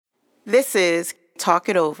This is Talk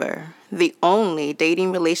It Over, the only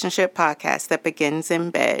dating relationship podcast that begins in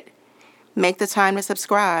bed. Make the time to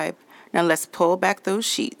subscribe. Now let's pull back those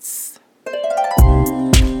sheets.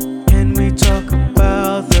 Can we talk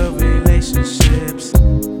about the relationships?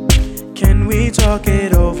 Can we talk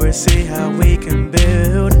it over, see how we can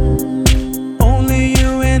build? Only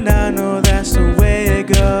you and I know that's the way it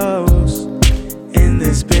goes. In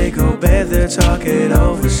this big old bed, they talk it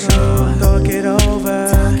over, so talk it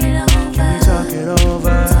over. Can we talk it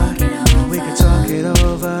over? We can talk it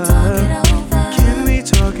over. Can we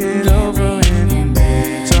talk it over in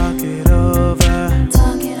bed? Talk it over.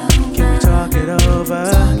 Can we talk it over?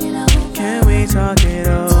 Can we talk it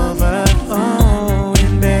over? Oh,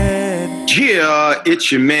 in bed. Yeah,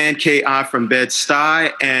 it's your man K.I. from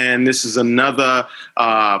Bed-Stuy, and this is another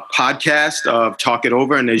podcast of Talk It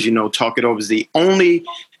Over. And as you know, Talk It Over is the only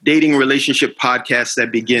dating relationship podcast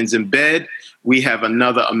that begins in bed. We have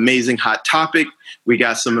another amazing hot topic. We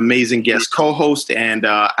got some amazing guest co-hosts, and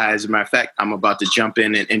as a matter of fact, I'm about to jump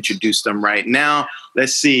in and introduce them right now.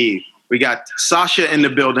 Let's see. We got Sasha in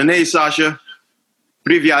the building. Hey, Sasha.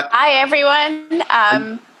 Привет. Hi, everyone.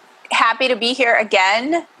 Happy to be here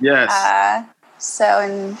again. Yes.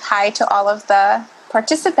 And hi to all of the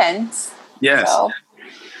participants. Yes. So,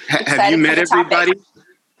 have you met everybody?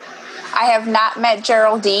 I have not met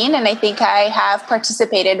Geraldine, and I think I have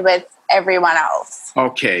participated with everyone else.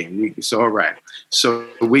 Okay. So, all right. So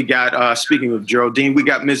we got, speaking of Geraldine, we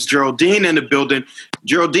got Miss Geraldine in the building.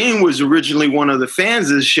 Geraldine was originally one of the fans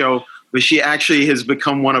of the show, but she actually has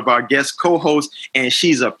become one of our guest co-hosts, and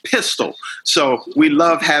she's a pistol. So we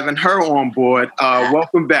love having her on board.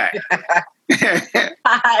 Welcome back.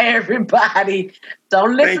 Hi, everybody.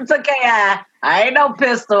 Don't listen to K.I. I ain't no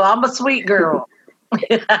pistol. I'm a sweet girl.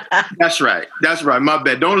 That's right. My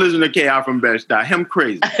bad. Don't listen to K.I. from Bed-Stuy. Him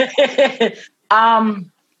crazy.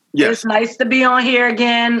 Yes. It's nice to be on here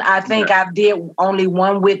again. I think I did only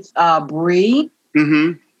one with Bree.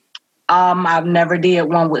 Mm-hmm. I've never did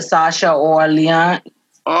one with Sasha or Leon.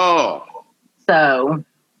 Oh. So.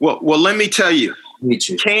 Well, let me tell you.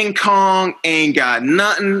 King Kong ain't got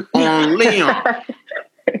nothing on Leon.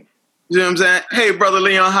 You know what I'm saying? Hey, brother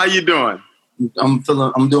Leon, how you doing? I'm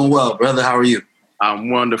doing well, brother. How are you? I'm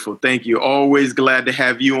wonderful. Thank you. Always glad to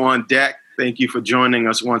have you on deck. Thank you for joining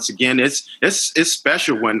us once again. It's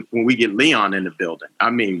special when we get Leon in the building. I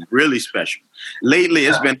mean, really special. Lately,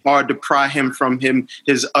 it's been hard to pry him from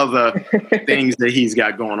his other things that he's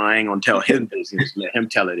got going on. I ain't gonna tell his business. Let him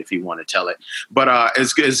tell it if he want to tell it. But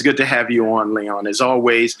it's good to have you on, Leon, as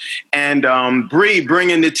always. And Bree,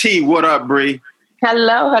 bringing the tea. What up, Bree?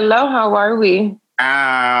 Hello. How are we?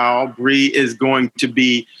 Bree is going to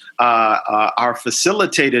be our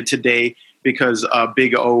facilitator today, because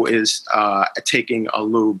Big O is taking a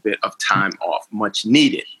little bit of time off, much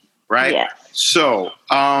needed, right? Yes. So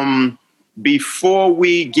before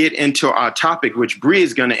we get into our topic, which Bree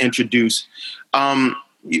is going to introduce, I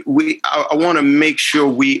want to make sure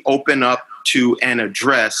we open up to and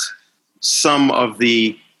address some of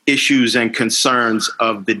the issues and concerns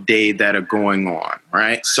of the day that are going on,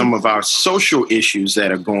 right? Some of our social issues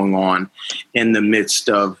that are going on in the midst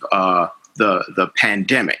of the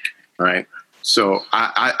pandemic. Right. So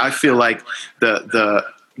I feel like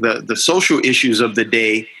the social issues of the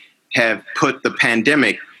day have put the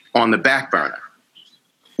pandemic on the back burner.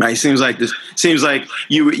 Right. Seems like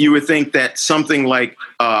you would think that something like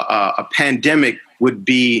a pandemic would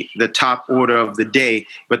be the top order of the day,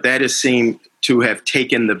 but that has seemed to have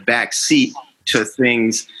taken the back seat to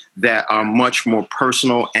things that are much more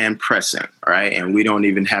personal and pressing. Right. And we don't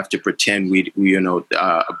even have to pretend we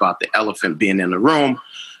about the elephant being in the room.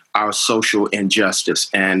 Our social injustice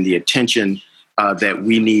and the attention that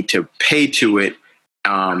we need to pay to it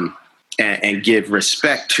and give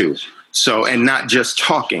respect to. So, and not just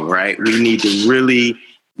talking, right? We need to really,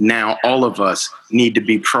 now all of us need to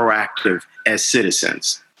be proactive as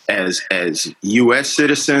citizens, as U.S.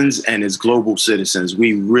 citizens and as global citizens.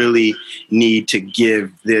 We really need to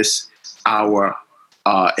give this our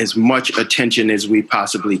as much attention as we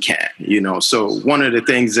possibly can, So one of the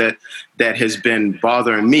things that has been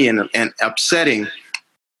bothering me and upsetting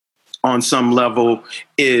on some level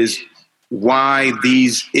is why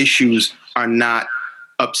these issues are not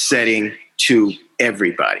upsetting to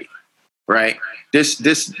everybody, right? This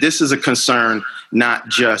is a concern not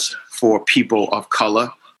just for people of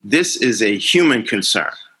color. This is a human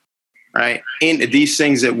concern, right? And these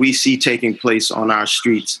things that we see taking place on our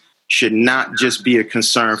streets should not just be a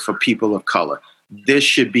concern for people of color. This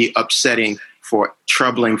should be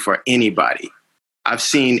troubling for anybody. I've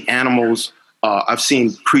seen animals, I've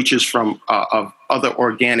seen creatures of other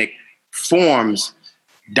organic forms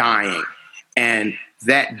dying. And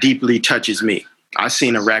that deeply touches me. I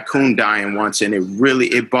seen a raccoon dying once, and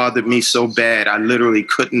it bothered me so bad. I literally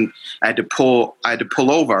couldn't. I had to pull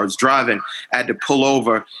over. I was driving. I had to pull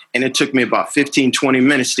over, and it took me about 15, 20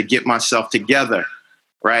 minutes to get myself together,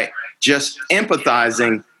 right? Just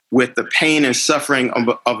empathizing with the pain and suffering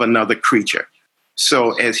of another creature.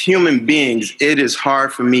 So as human beings, it is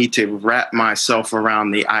hard for me to wrap myself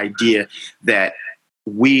around the idea that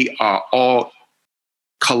we are all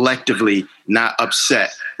collectively not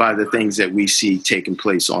upset by the things that we see taking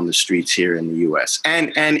place on the streets here in the U.S.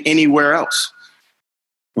 and anywhere else,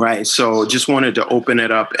 right? So just wanted to open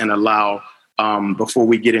it up and allow, before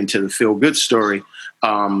we get into the feel-good story,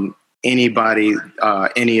 anybody,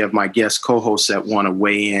 any of my guest co-hosts that want to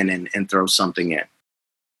weigh in and throw something in.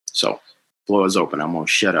 So floor is open. I'm going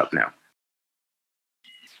to shut up now.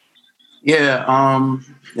 Yeah,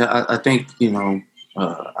 I think,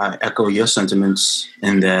 I echo your sentiments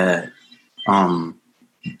in that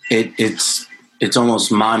it's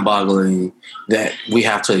almost mind-boggling that we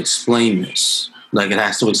have to explain this. Like we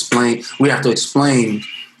have to explain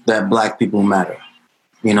that Black people matter.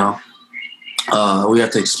 We have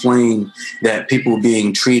to explain that people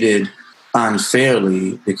being treated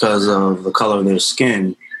unfairly because of the color of their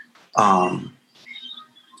skin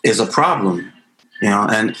is a problem.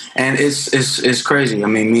 And it's crazy. I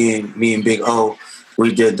mean, me and Big O,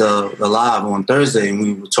 we did the live on Thursday, and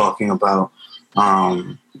we were talking about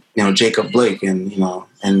Jacob Blake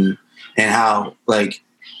and how, like,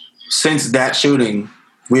 since that shooting,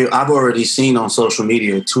 I've already seen on social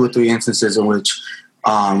media 2 or 3 instances in which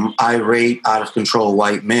irate, out of control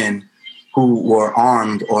white men who were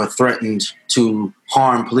armed or threatened to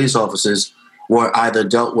harm police officers were either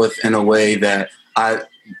dealt with in a way that I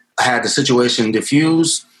had the situation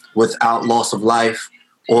diffused without loss of life,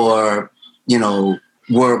 or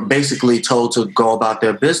were basically told to go about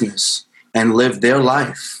their business and live their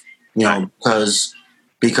life,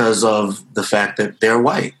 because of the fact that they're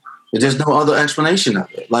white. There's no other explanation of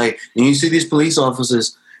it. Like, when you see these police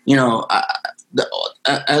officers,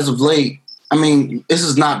 as of late, I mean, this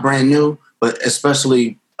is not brand new, but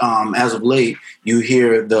especially as of late, you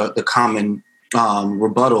hear the common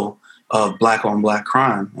rebuttal of Black on Black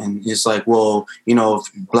crime. And it's like, well,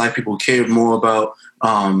 if Black people cared more about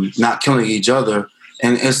not killing each other.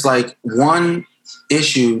 And it's like, one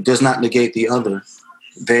issue does not negate the other.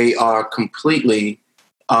 They are completely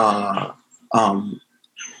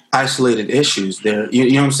isolated issues. There, you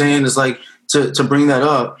know what I'm saying? It's like to bring that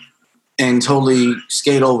up and totally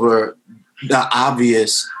skate over the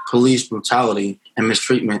obvious police brutality and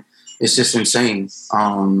mistreatment. It's just insane.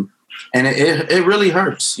 And it really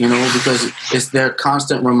hurts, because it's their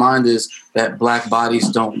constant reminders that Black bodies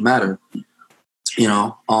don't matter,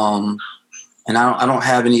 and I don't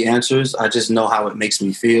have any answers. I just know how it makes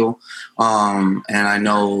me feel. And I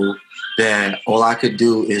know that all I could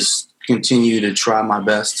do is continue to try my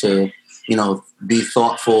best to, be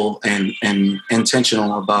thoughtful and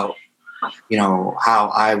intentional about,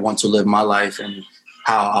 how I want to live my life and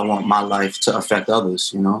how I want my life to affect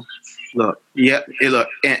others, Look,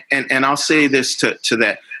 and I'll say this to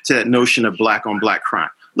that notion of Black on Black crime.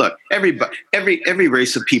 Look, every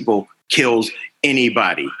race of people kills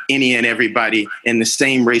anybody, any and everybody, and the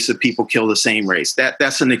same race of people kill the same race.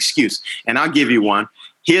 That's an excuse. And I'll give you one.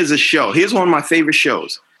 Here's a show. Here's one of my favorite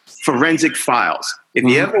shows, Forensic Files. If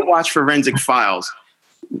you ever watch Forensic Files,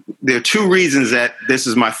 there are 2 reasons that this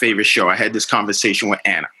is my favorite show. I had this conversation with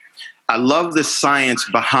Anna. I love the science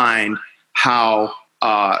behind how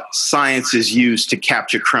science is used to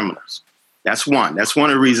capture criminals. That's one. That's one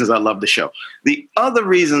of the reasons I love the show. The other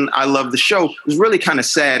reason I love the show is really kind of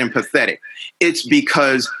sad and pathetic. It's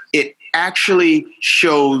because it actually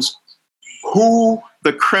shows who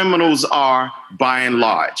the criminals are by and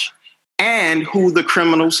large and who the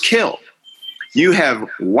criminals kill. You have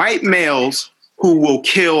white males who will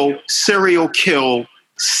serial kill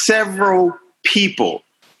several people,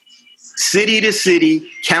 city to city,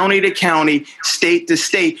 county to county, state to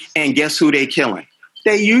state, and guess who they killing?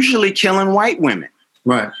 They're usually killing white women.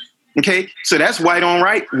 Right. Okay, so that's white on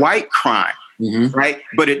white crime, right?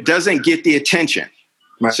 But it doesn't get the attention.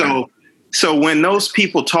 Right. So when those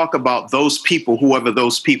people talk about those people, whoever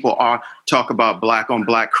those people are, talk about Black on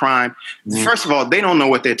Black crime, first of all, they don't know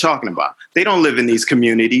what they're talking about. They don't live in these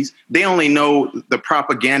communities. They only know the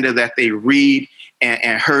propaganda that they read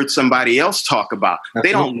and heard somebody else talk about. Absolutely.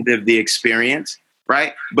 They don't live the experience,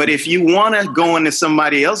 right? But if you want to go into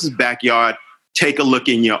somebody else's backyard, take a look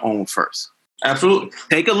in your own first. Absolutely.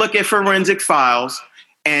 Take a look at Forensic Files,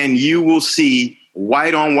 and you will see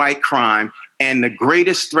white on white crime. And the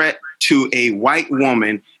greatest threat to a white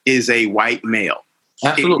woman is a white male.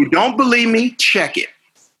 Absolutely. If you don't believe me, check it.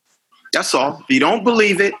 That's all. If you don't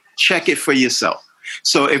believe it, check it for yourself.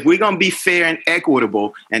 So if we're going to be fair and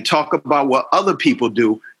equitable and talk about what other people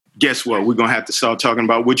do, guess what? We're going to have to start talking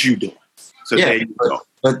about what you do. So there you go.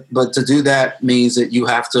 But to do that means that you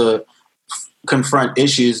have to confront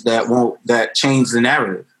issues that change the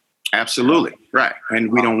narrative. Absolutely. Right.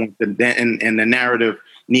 And we don't want and the narrative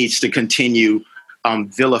needs to continue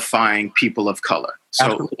vilifying people of color.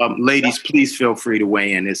 So ladies, please feel free to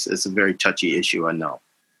weigh in. It's a very touchy issue, I know.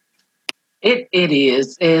 It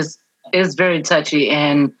is. It's very touchy.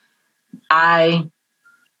 And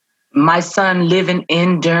my son living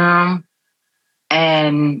in Durham,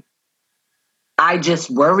 and I just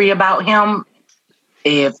worry about him.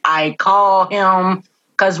 If I call him,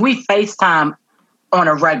 because we FaceTime on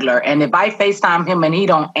a regular, and if I FaceTime him and he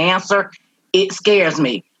don't answer, it scares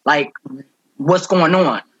me. Like, what's going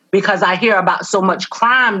on? Because I hear about so much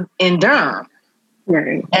crime in Durham.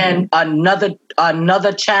 Right. And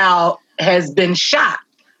another child has been shot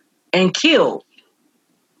and killed.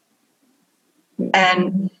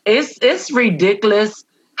 And it's ridiculous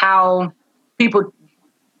how people,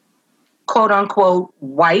 quote unquote,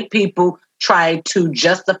 white people, try to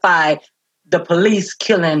justify the police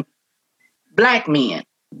killing black men,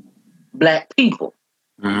 black people.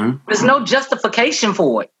 Mm-hmm. There's no justification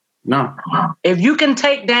for it. No. If you can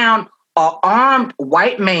take down an armed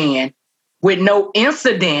white man with no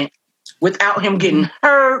incident without him getting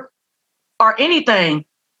hurt or anything,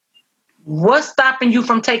 what's stopping you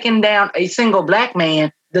from taking down a single black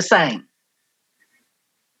man the same?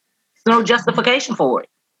 There's no justification for it.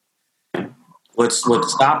 What's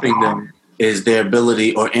stopping them is their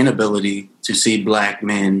ability or inability to see black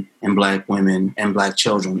men and black women and black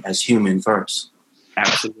children as human first.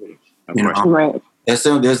 Absolutely. Right. That's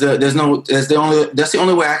the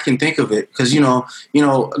only way I can think of it. Because,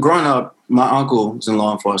 growing up, my uncle was in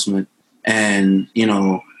law enforcement, and,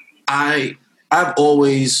 I've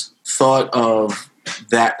always thought of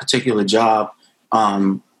that particular job.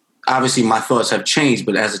 Obviously, my thoughts have changed,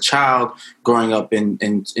 but as a child growing up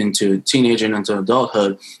into teenager and into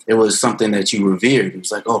adulthood, it was something that you revered. It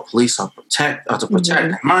was like, oh, police are to protect.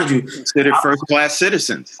 Mm-hmm. Mind you, considered first-class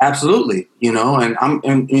citizens. Absolutely, and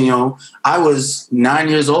I was 9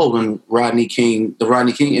 years old when the Rodney King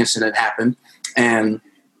incident happened, and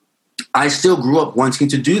I still grew up wanting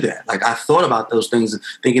to do that. Like, I thought about those things,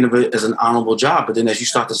 thinking of it as an honorable job. But then as you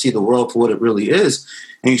start to see the world for what it really is,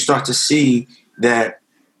 and you start to see that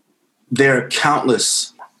there are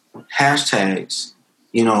countless hashtags,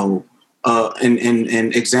 and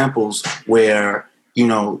examples where,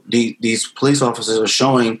 these police officers are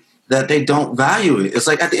showing that they don't value it. It's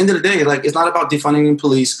like, at the end of the day, like, it's not about defunding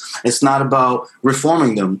police. It's not about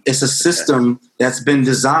reforming them. It's a system that's been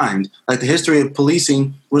designed. Like, the history of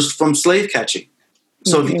policing was from slave catching.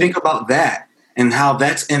 So if you think about that and how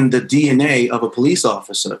that's in the DNA of a police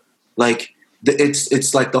officer, like,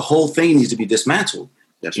 it's like the whole thing needs to be dismantled.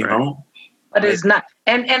 That's right. But it's not,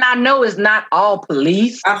 and I know it's not all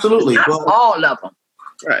police. Absolutely. It's not all of them.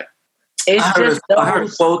 Right. It's I heard a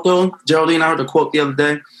quote though, Geraldine. I heard a quote the other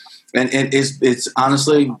day, and it's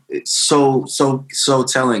honestly, it's so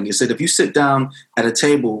telling. It said, if you sit down at a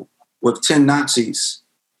table with 10 Nazis,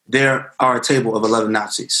 there are a table of 11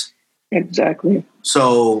 Nazis. Exactly.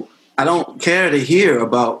 So I don't care to hear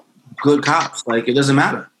about good cops. Like, it doesn't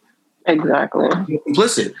matter. Exactly. You're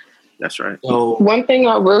complicit. That's right. So one thing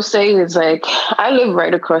I will say is, like, I live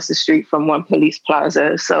right across the street from one police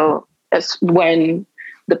plaza. So it's when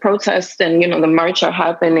the protests and, the march are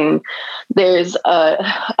happening, there's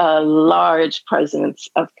a large presence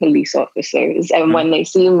of police officers. And when they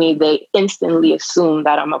see me, they instantly assume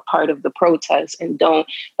that I'm a part of the protest and don't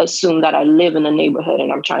assume that I live in the neighborhood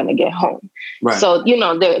and I'm trying to get home. Right. So,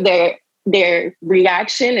 their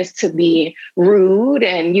reaction is to be rude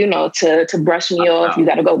and, to brush me off. You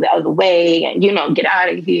got to go the other way and, get out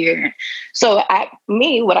of here. So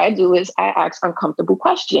what I do is I ask uncomfortable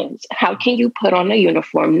questions. How can you put on a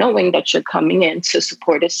uniform knowing that you're coming in to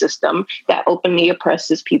support a system that openly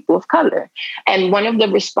oppresses people of color? And one of the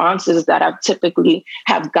responses that I've typically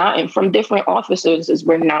have gotten from different officers is,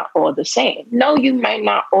 we're not all the same. No, you might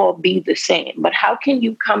not all be the same, but how can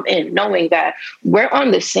you come in knowing that we're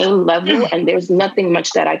on the same level and there's nothing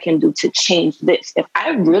much that I can do to change this? If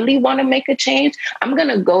I really want to make a change, I'm going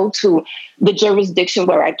to go to the jurisdiction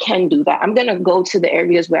where I can do that. I'm going to go to the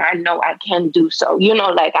areas where I know I can do so.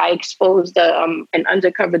 Like, I exposed an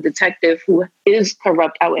undercover detective who is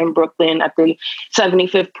corrupt out in Brooklyn at the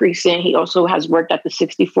 75th precinct. He also has worked at the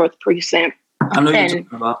 64th precinct. I know you're talking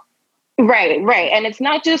about. Right. And it's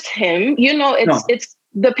not just him, it's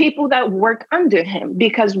the people that work under him,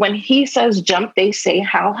 because when he says jump, they say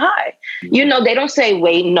how high. You know, they don't say,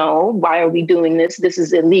 wait, no, why are we doing this? This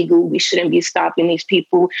is illegal. We shouldn't be stopping these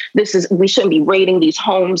people. We shouldn't be raiding these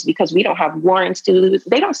homes because we don't have warrants to do this.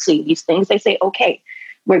 They don't say these things. They say, okay,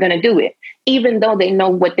 we're going to do it, even though they know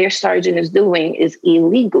what their sergeant is doing is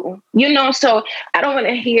illegal. You know, so I don't want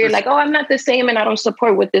to hear like, oh, I'm not the same and I don't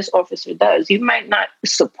support what this officer does. You might not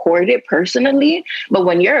support it personally, but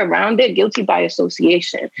when you're around it, guilty by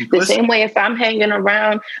association. The same way if I'm hanging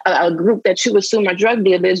around a group that you assume are drug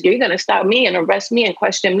dealers, you're going to stop me and arrest me and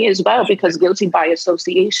question me as well, because guilty by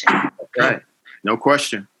association. Okay, no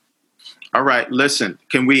question. All right, listen,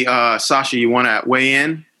 can we, Sasha, you want to weigh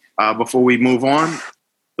in before we move on?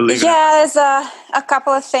 Yeah, there's a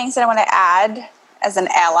couple of things that I want to add as an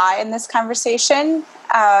ally in this conversation.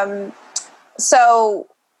 So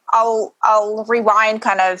I'll rewind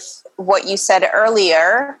kind of what you said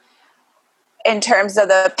earlier in terms of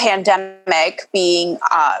the pandemic being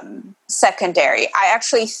secondary. I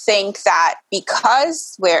actually think that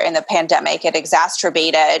because we're in the pandemic, it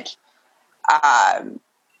exacerbated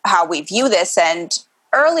how we view this. And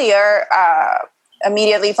earlier,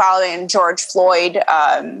 immediately following George Floyd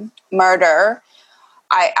murder,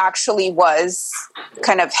 I actually was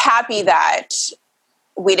kind of happy that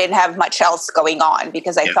we didn't have much else going on,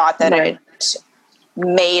 because I thought that it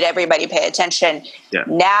made everybody pay attention. Yeah.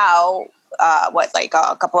 Now,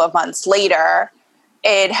 a couple of months later,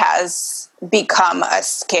 it has become a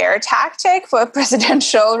scare tactic for a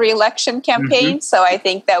presidential re-election campaign. Mm-hmm. So I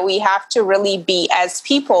think that we have to really be, as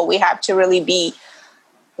people, we have to really be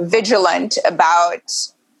vigilant about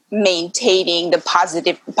maintaining the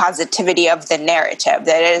positivity of the narrative,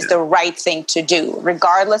 that it is the right thing to do,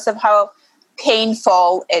 regardless of how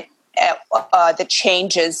painful the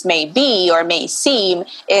changes may be or may seem.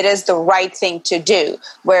 It is the right thing to do.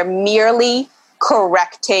 We're merely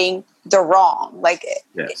correcting the wrong. Like,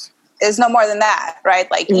 it's no more than that, right?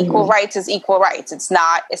 Like, equal rights is equal rights. It's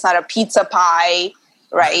not a pizza pie,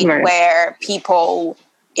 right? Where people,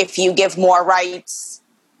 if you give more rights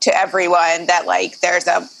to everyone, that like there's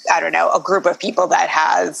a group of people that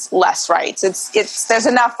has less rights. It's there's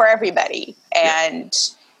enough for everybody. And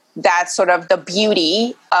that's sort of the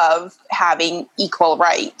beauty of having equal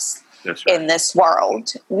rights in this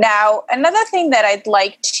world. Now, another thing that I'd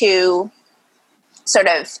like to sort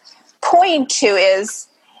of point to is,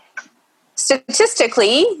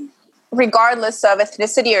 statistically, regardless of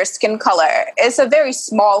ethnicity or skin color, it's a very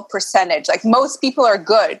small percentage. Like, most people are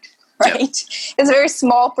good, right? Yeah. It's a very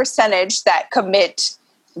small percentage that commit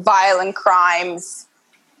violent crimes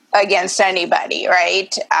against anybody,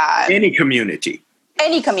 right? Any community,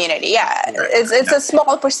 yeah. Right. It's a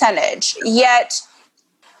small percentage. Yet,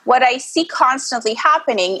 what I see constantly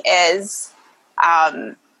happening is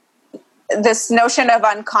this notion of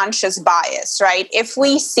unconscious bias, right? If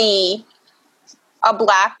we see a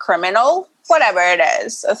Black criminal, whatever it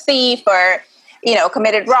is, a thief or,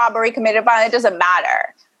 committed robbery, committed violence, it doesn't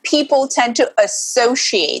matter. People tend to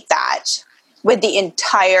associate that with the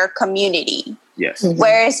entire community. Yes. Mm-hmm.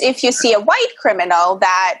 Whereas if you see a white criminal,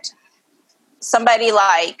 that somebody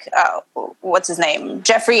like, what's his name?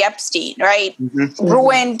 Jeffrey Epstein, right? Mm-hmm.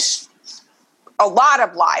 Ruined a lot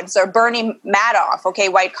of lives, or Bernie Madoff, okay,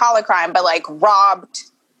 white collar crime, but like robbed,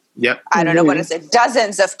 I don't know, what is it,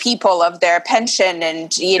 dozens of people of their pension,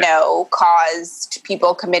 and, caused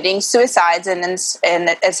people committing suicides and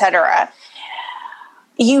et cetera.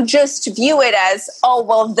 You just view it as, oh,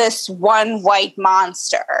 well, this one white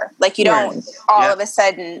monster. Like, you don't all of a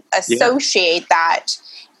sudden associate that.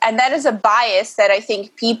 And that is a bias that I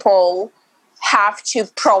think people have to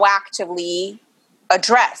proactively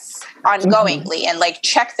address ongoingly, and like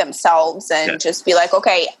check themselves and just be like,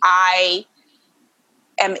 okay, I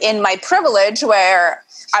am in my privilege where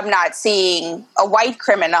I'm not seeing a white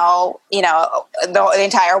criminal, the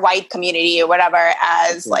entire white community or whatever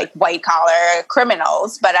as like white collar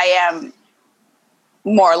criminals, but I am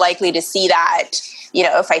more likely to see that,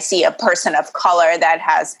 if I see a person of color that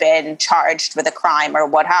has been charged with a crime or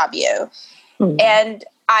what have you. Mm-hmm. And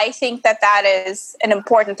I think that is an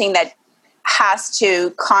important thing that has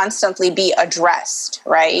to constantly be addressed,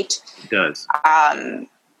 right? It does.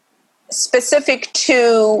 Specific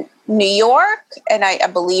to New York, and I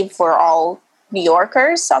believe we're all New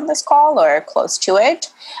Yorkers on this call or close to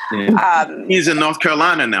it. Yeah. He's in North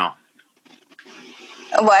Carolina now.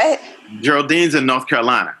 What? Geraldine's in North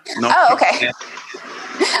Carolina. Okay.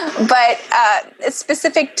 But it's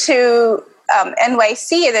specific to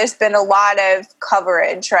NYC. There's been a lot of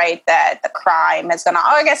coverage, right, that the crime has gone on.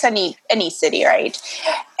 I guess any city, right?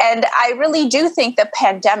 And I really do think the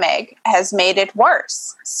pandemic has made it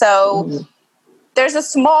worse. So there's a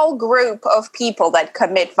small group of people that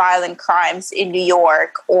commit violent crimes in New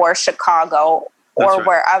York or Chicago or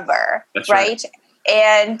wherever, right?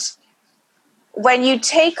 And when you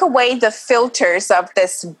take away the filters of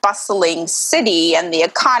this bustling city and the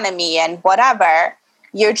economy and whatever,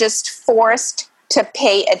 you're just forced to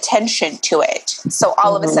pay attention to it. So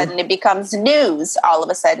all of a sudden it becomes news. All of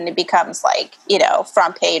a sudden it becomes like,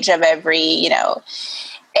 front page of every,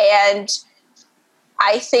 and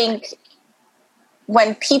I think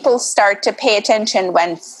when people start to pay attention,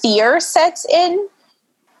 when fear sets in,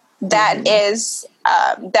 that is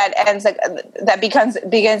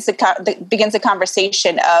begins a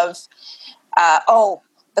conversation of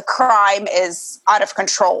the crime is out of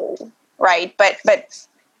control, right? But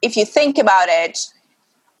if you think about it,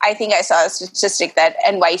 I think I saw a statistic that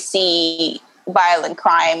NYC violent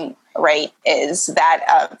crime rate is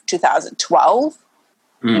that of 2012,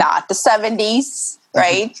 not the 70s.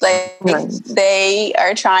 Right? They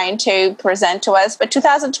are trying to present to us, but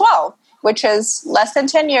 2012, which is less than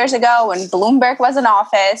 10 years ago when Bloomberg was in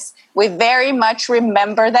office, we very much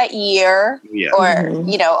remember that year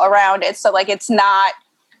around it. So it's not,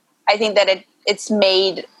 I think that it's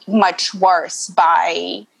made much worse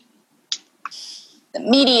by the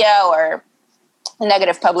media or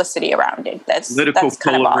negative publicity around it. That's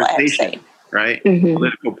kind of all I have to say. Right?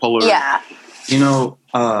 Political polarization. Yeah.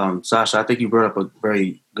 Sasha, I think you brought up a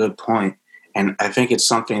very good point, and I think it's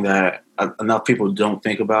something that enough people don't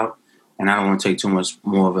think about, and I don't want to take too much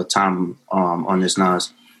more of a time on this,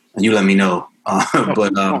 Nas, and you let me know.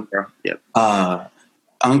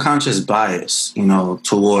 Unconscious bias,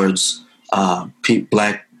 towards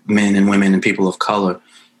Black men and women and people of color,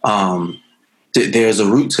 there's a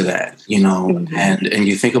root to that, and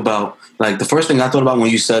you think about, like, the first thing I thought about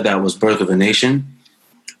when you said that was Birth of a Nation.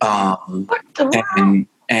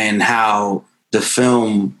 And how the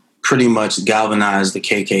film pretty much galvanized the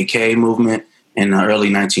KKK movement in the early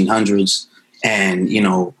 1900s, and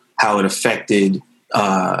how it affected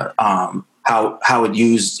how it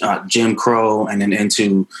used Jim Crow and then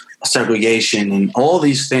into segregation and all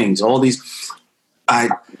these things, all these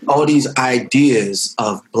ideas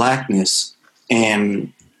of Blackness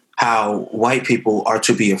and how white people are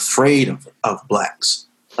to be afraid of Blacks.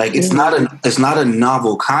 Like it's not a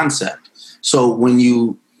novel concept. So when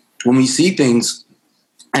we see things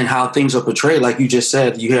and how things are portrayed, like you just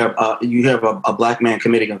said, you have a Black man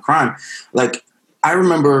committing a crime. Like I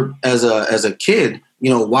remember as a kid,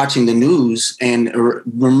 watching the news and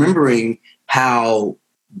remembering how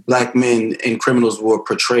Black men and criminals were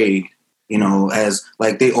portrayed. As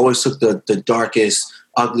like they always took the darkest,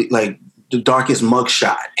 ugly, like the darkest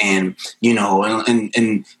mugshot, and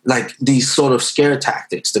and like these sort of scare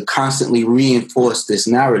tactics to constantly reinforce this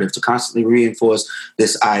narrative, to constantly reinforce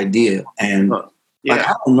this idea. And like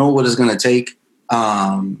I don't know what it's going to take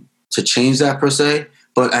to change that per se,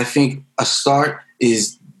 but I think a start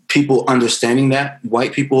is people understanding that,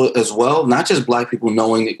 white people as well, not just Black people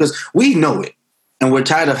knowing it, because we know it and we're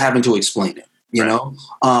tired of having to explain it,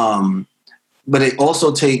 but it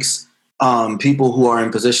also takes people who are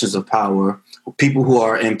in positions of power, people who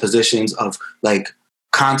are in positions of like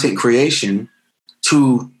content creation,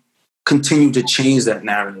 to continue to change that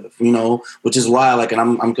narrative, which is why, like, and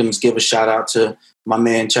I'm going to give a shout out to my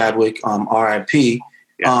man Chadwick, R.I.P.,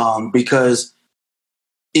 because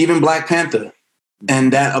even Black Panther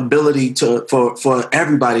and that ability for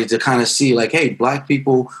everybody to kind of see, like, hey, Black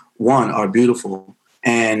people, one, are beautiful,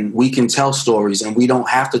 and we can tell stories, and we don't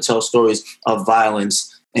have to tell stories of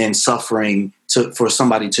violence and suffering for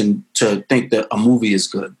somebody to think that a movie is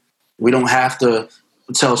good. We don't have to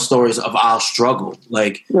tell stories of our struggle.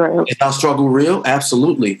 Like, is our struggle real?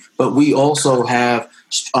 Absolutely. But we also have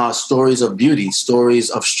stories of beauty, stories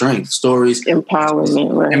of strength, stories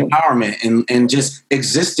empowerment, and just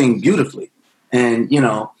existing beautifully. And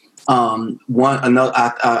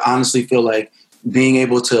I honestly feel like being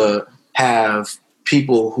able to have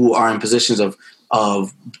people who are in positions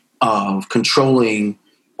of controlling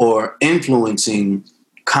or influencing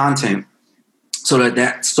content so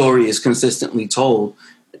that story is consistently told,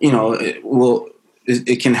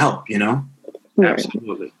 it can help,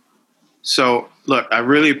 Absolutely. So look, I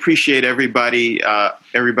really appreciate everybody's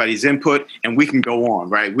input, and we can go on,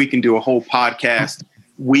 right? We can do a whole podcast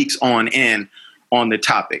weeks on end on the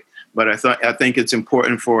topic, but I think it's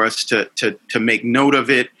important for us to make note of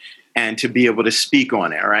it and to be able to speak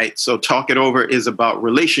on it. Right. So Talk It Over is about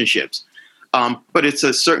relationships. But it's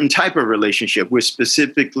a certain type of relationship. We're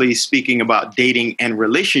specifically speaking about dating and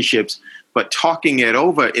relationships, but talking it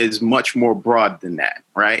over is much more broad than that,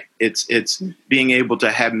 right? It's being able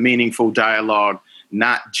to have meaningful dialogue,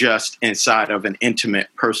 not just inside of an intimate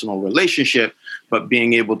personal relationship, but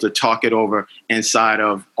being able to talk it over inside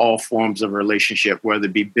of all forms of relationship, whether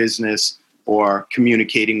it be business or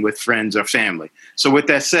communicating with friends or family. So with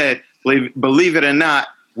that said, believe it or not,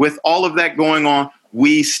 with all of that going on,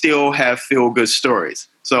 we still have feel-good stories.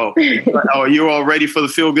 So are you all ready for the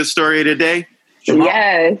feel-good story of the day?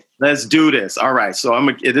 Yes. Let's do this. All right. So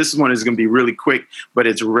this one is going to be really quick, but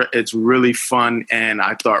it's really fun and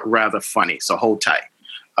I thought rather funny. So hold tight.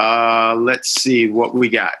 Let's see what we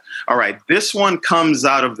got. All right. This one comes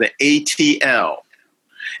out of the ATL,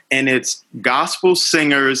 and it's gospel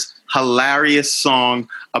singers' hilarious song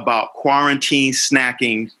about quarantine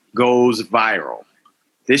snacking goes viral.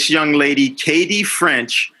 This young lady, Katie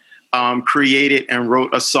French, created and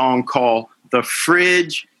wrote a song called "The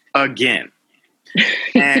Fridge Again."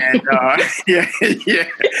 And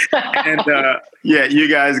you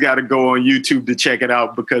guys got to go on YouTube to check it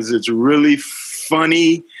out because it's really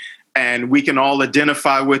funny and we can all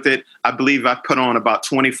identify with it. I believe I put on about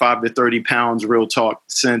 25 to 30 pounds, real talk,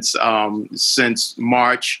 since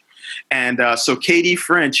March. And so Katie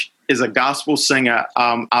French is a gospel singer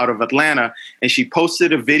out of Atlanta, and she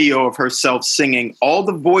posted a video of herself singing all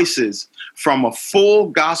the voices from a full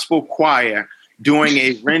gospel choir doing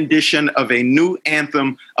a rendition of a new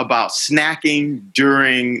anthem about snacking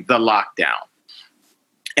during the lockdown.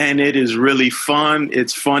 And it is really fun.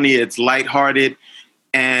 It's funny. It's lighthearted.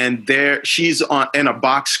 And she's in a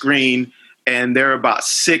box screen, and there are about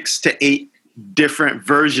 6 to 8 different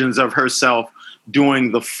versions of herself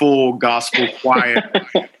doing the full gospel choir.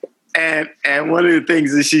 And one of the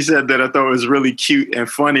things that she said that I thought was really cute and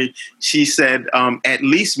funny, she said, at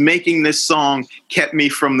least making this song kept me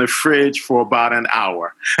from the fridge for about an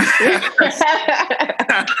hour.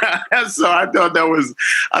 So I thought that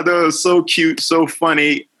was so cute, so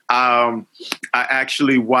funny. I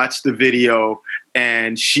actually watched the video,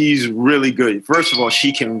 and she's really good. First of all,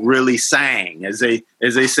 she can really sing, as they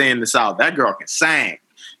say in the South. That girl can sing.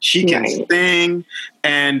 She can sing,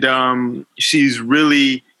 and she's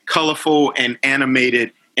really colorful and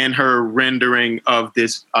animated in her rendering of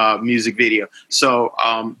this music video. So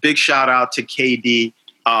big shout out to KD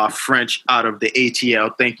French out of the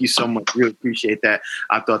ATL. Thank you so much. Really appreciate that.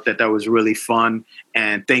 I thought that was really fun.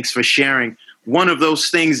 And thanks for sharing one of those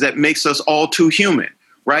things that makes us all too human,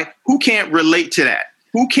 right? Who can't relate to that?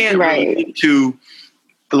 Who can't relate to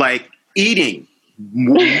like eating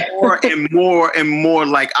more and more and more?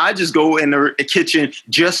 Like I just go in the kitchen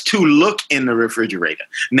just to look in the refrigerator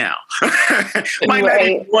now. Might not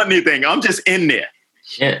even want anything. I'm just in there.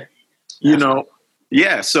 Yeah. You know?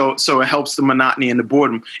 Yeah. So it helps the monotony and the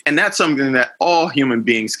boredom. And that's something that all human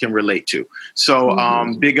beings can relate to.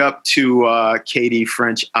 So big up to Katie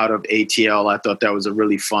French out of ATL. I thought that was a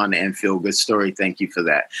really fun and feel good story. Thank you for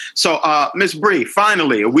that. So Miss Bree,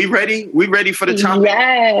 finally, are we ready? We ready for the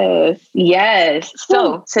topic? Yes.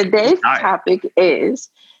 So today's topic is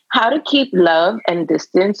how to keep love and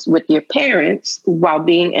distance with your parents while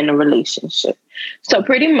being in a relationship. So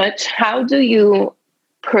pretty much, how do you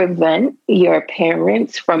prevent your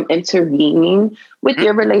parents from intervening with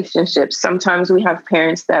your relationships? Sometimes we have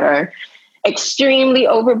parents that are extremely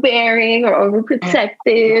overbearing or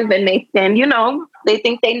overprotective, and they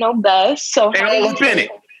think they know best. So they all up in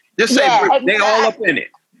it. Just say they all up in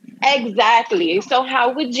it. Exactly. So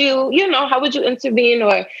how would you intervene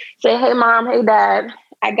or say, "Hey, mom, hey, dad,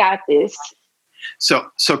 I got this"?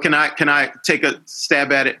 So can I take a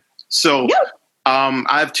stab at it? So. Yeah.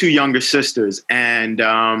 I have 2 younger sisters, and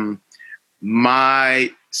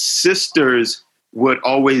my sisters would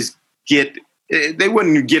always they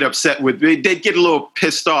wouldn't get upset with me. They'd get a little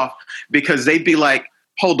pissed off because they'd be like,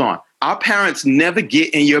 hold on, our parents never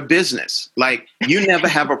get in your business. Like you never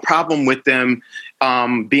have a problem with them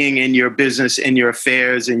being in your business, in your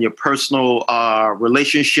affairs, in your personal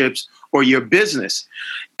relationships or your business.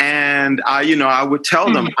 And I would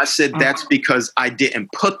tell them, I said, that's because I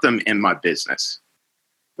didn't put them in my business.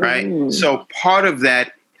 Right. So part of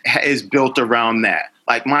that is built around that.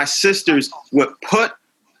 Like my sisters would put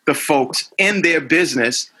the folks in their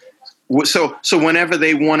business. So whenever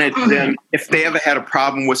they wanted them, if they ever had a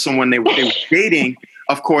problem with someone they were dating,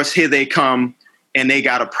 of course, here they come and they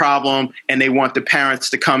got a problem and they want the parents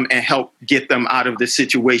to come and help get them out of the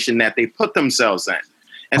situation that they put themselves in.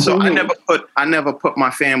 And so I never put my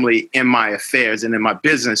family in my affairs and in my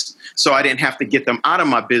business. So I didn't have to get them out of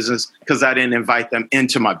my business because I didn't invite them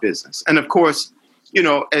into my business. And of course,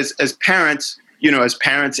 as parents,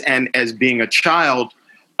 and as being a child,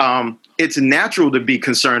 it's natural to be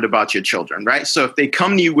concerned about your children, right? So if they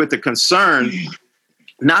come to you with a concern,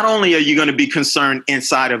 not only are you going to be concerned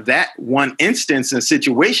inside of that one instance and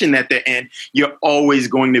situation that they're in, you're always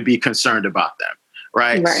going to be concerned about them,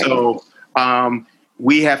 right? So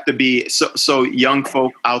We have to be, so young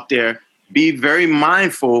folk out there, be very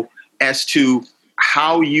mindful as to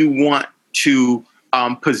how you want to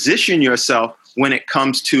position yourself when it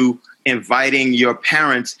comes to inviting your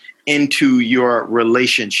parents into your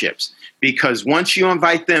relationships. Because once you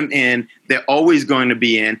invite them in, they're always going to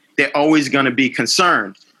be in. They're always going to be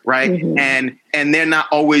concerned, right? Mm-hmm. And they're not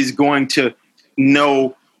always going to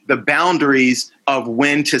know the boundaries of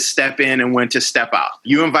when to step in and when to step out.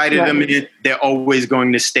 You invited them in, they're always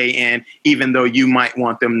going to stay in, even though you might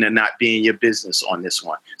want them to not be in your business on this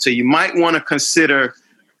one. So you might want to consider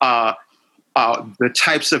the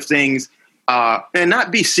types of things and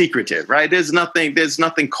not be secretive, right? There's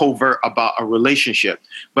nothing covert about a relationship,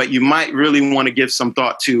 but you might really want to give some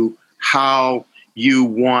thought to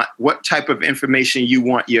what type of information you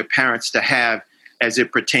want your parents to have as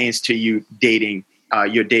it pertains to you dating,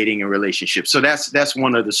 your dating and relationship. So that's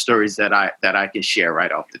one of the stories that I can share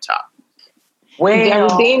right off the top.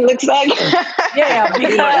 Well, Dean looks like because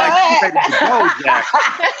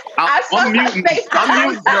I'm muting,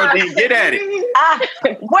 Dean. Get at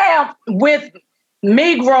it. Well, with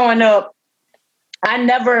me growing up,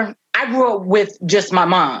 I grew up with just my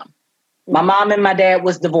mom. My mom and my dad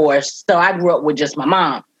was divorced, so I grew up with just my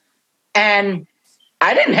mom, and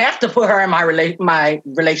I didn't have to put her in my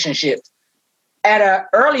relationships. At an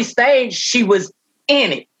early stage, she was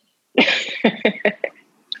in it.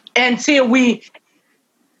 Until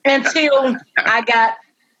I got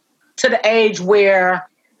to the age where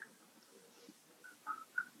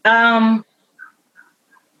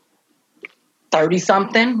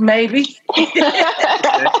 30-something, maybe.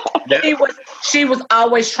 She was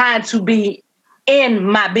always trying to be in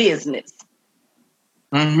my business.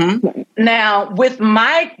 Mm-hmm. Now, with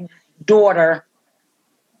my daughter,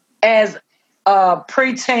 as a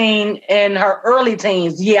preteen in her early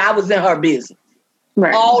teens, I was in her business.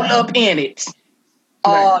 Right. All up in it.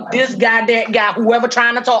 This guy, that guy, whoever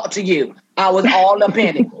trying to talk to you, I was all up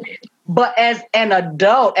in it. But as an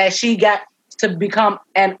adult, as she got to become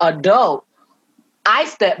an adult, I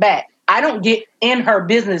step back. I don't get in her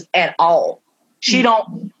business at all. She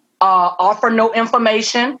don't offer no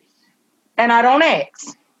information, and I don't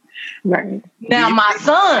ask. Right. Now, my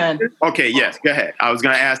son... Okay, yes, go ahead. I was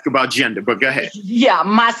going to ask about gender, but go ahead. Yeah,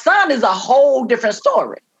 my son is a whole different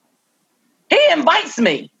story. He invites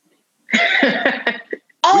me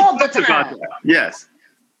all the time. Yes.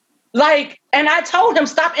 And I told him,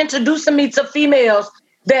 stop introducing me to females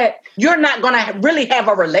that you're not going to really have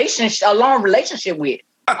a long relationship with.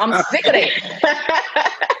 I'm sick of that.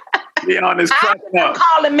 Be honest,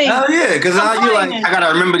 calling me. Oh yeah, because you like, I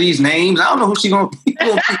gotta remember these names. I don't know who she gonna be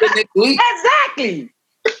next week. Exactly.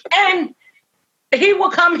 And he will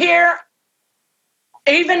come here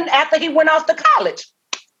even after he went off to college.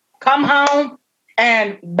 Come home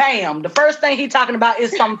and bam, the first thing he talking about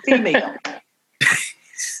is some female.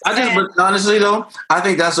 But honestly though, I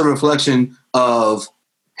think that's a reflection of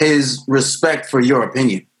his respect for your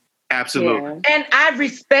opinion. Absolutely. Yeah. And I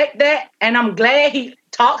respect that, and I'm glad he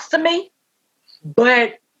talks to me.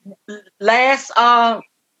 But last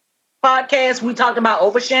podcast, we talked about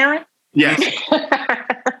oversharing. Yes.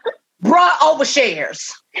 Bruh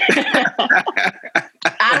overshares.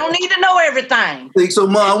 I don't need to know everything. So,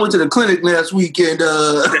 Mom, I went to the clinic last weekend.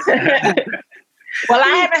 Well,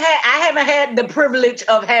 I haven't had the privilege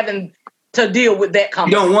of having to deal with that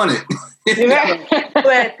conversation. You don't want it.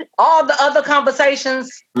 But all the other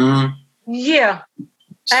conversations, yeah.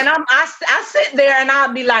 And I sit there and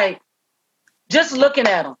I'll be like, just looking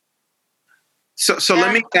at them. So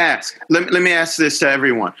let me ask. Let me ask this to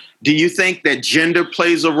everyone. Do you think that gender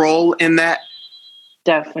plays a role in that?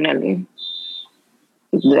 Definitely.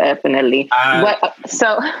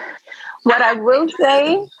 What I will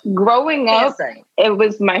say, growing up, it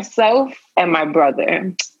was myself and my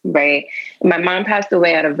brother, right? My mom passed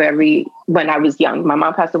away when I was young. My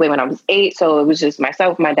mom passed away when I was 8, so it was just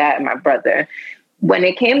myself, my dad, and my brother. When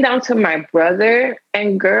it came down to my brother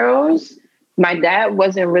and girls, my dad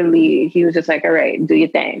wasn't really, he was just like, all right, do your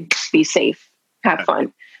thing, be safe, have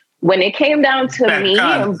fun. When it came down to me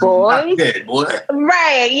and boys,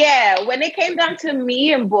 right, yeah. When it came down to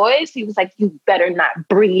me and boys, he was like, you better not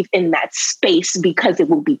breathe in that space because it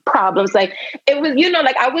will be problems. Like, it was,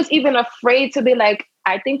 I was even afraid to be like,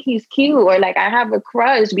 I think he's cute, or like, I have a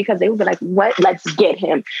crush, because they would be like, what? Let's get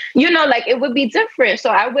him. It would be different.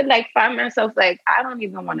 So I would find myself like, I don't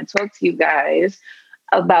even want to talk to you guys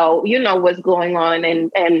about, what's going on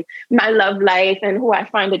and my love life and who I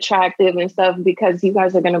find attractive and stuff, because you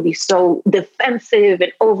guys are going to be so defensive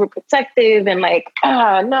and overprotective and like,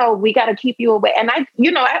 no, we got to keep you away. And I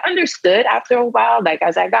understood after a while,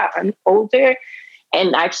 as I got older,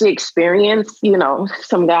 and actually experienced, you know,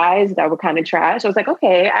 some guys that were kind of trash. I was like,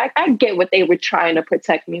 okay, I get what they were trying to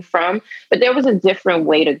protect me from, but there was a different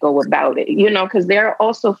way to go about it, you know, because there are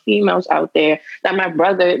also females out there that my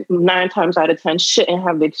brother 9 times out of 10 shouldn't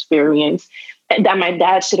have experienced. And that my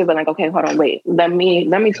dad should have been like, okay, hold on, wait, let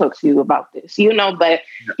me talk to you about this, you know, but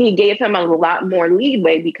he gave him a lot more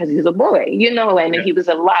leeway because he's a boy, you know, and he was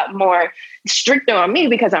a lot more stricter on me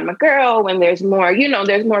because I'm a girl, and there's more, you know,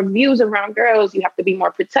 there's more views around girls. You have to be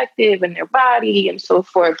more protective in their body and so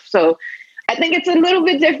forth. So I think it's a little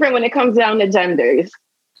bit different when it comes down to genders.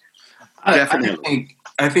 Definitely.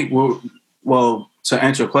 I think well, to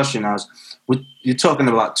answer your question, you're talking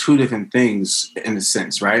about two different things in a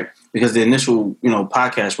sense, right? Because the initial, you know,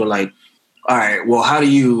 podcast were like, all right, well, how do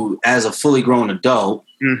you, as a fully grown adult,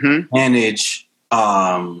 manage,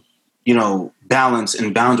 you know, balance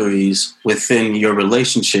and boundaries within your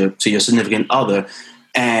relationship to your significant other,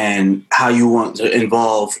 and how you want to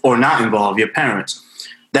involve or not involve your parents?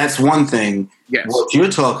 That's one thing. Yes. What you're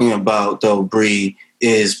talking about, though, Bree,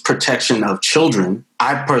 is protection of children.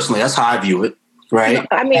 I personally, that's how I view it. Right. No,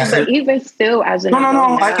 I mean, but even still, as an adult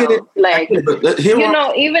now, I get it. Like, you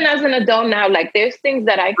know, even as an adult now, like, there's things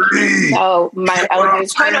that I can't tell my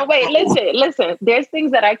elders. Hold on, wait, listen. There's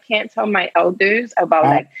things that I can't tell my elders about.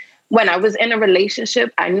 Like, when I was in a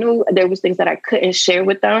relationship, I knew there was things that I couldn't share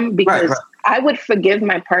with them because I would forgive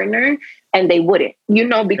my partner and they wouldn't, you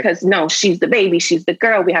know, because no, she's the baby, she's the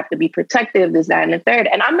girl. We have to be protective, this, that, and the third.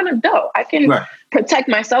 And I'm an adult. I can protect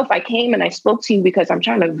myself. I came and I spoke to you because I'm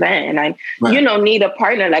trying to vent, and I, you know, need a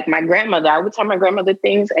partner. Like my grandmother, I would tell my grandmother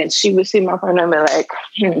things, and she would see my partner and be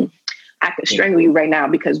like, I could strangle you right now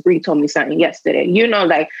because Bree told me something yesterday, you know,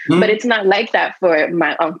 like, but it's not like that for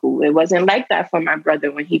my uncle. It wasn't like that for my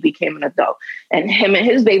brother when he became an adult, and him and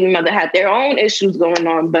his baby mother had their own issues going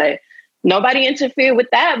on, but nobody interfered with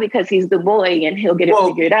that because he's the boy and he'll get it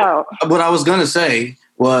figured out. What I was going to say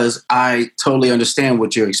was I totally understand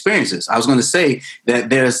what your experience is. I was going to say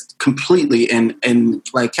that there's completely and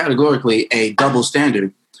like categorically a double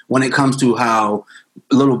standard when it comes to how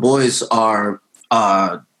little boys are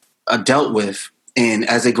dealt with, and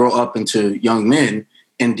as they grow up into young men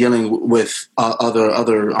and dealing with other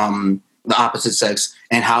the opposite sex,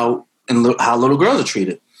 and how little girls are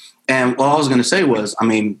treated. And what I was going to say was, I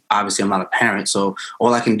mean, obviously I'm not a parent, so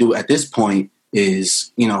all I can do at this point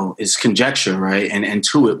is, you know, is conjecture, right? And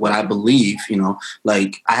intuit what I believe, you know,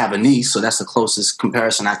 like I have a niece, so that's the closest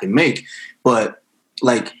comparison I can make. But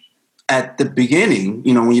like at the beginning,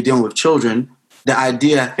 you know, when you're dealing with children, the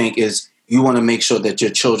idea I think is you want to make sure that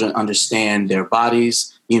your children understand their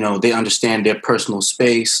bodies, you know, they understand their personal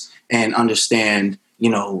space and understand, you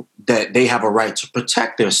know, that they have a right to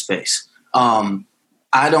protect their space.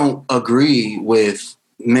 I don't agree with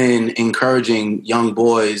men encouraging young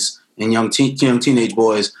boys and young teenage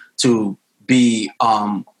boys to be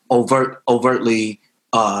overtly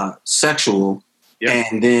sexual,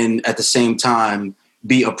 and then at the same time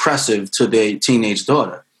be oppressive to their teenage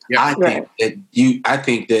daughter. I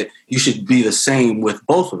think that you should be the same with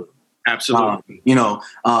both of them. Absolutely. You know,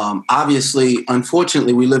 obviously,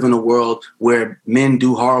 unfortunately, we live in a world where men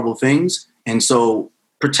do horrible things, and so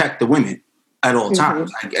protect the women at all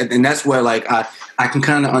times. And that's where, like, I can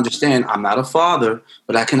kind of understand. I'm not a father,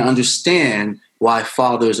 but I can understand why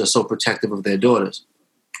fathers are so protective of their daughters.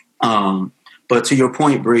 But to your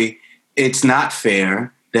point, Bree, it's not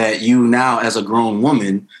fair that you now, as a grown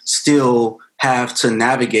woman, still have to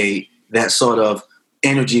navigate that sort of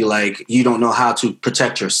energy, like you don't know how to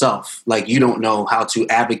protect yourself, like you don't know how to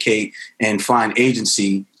advocate and find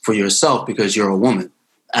agency for yourself because you're a woman.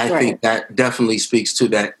 I think that definitely speaks to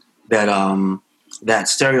that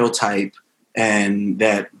stereotype and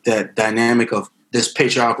that dynamic of this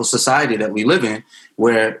patriarchal society that we live in,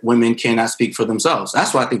 where women cannot speak for themselves.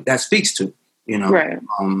 That's what I think that speaks to, you know. Right.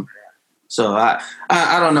 So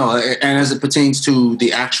I don't know. And as it pertains to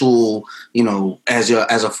the actual, you know, as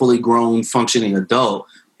a fully grown functioning adult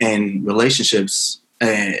and relationships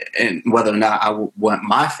and whether or not I want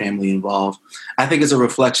my family involved, I think it's a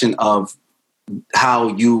reflection of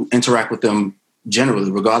how you interact with them generally,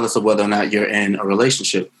 regardless of whether or not you're in a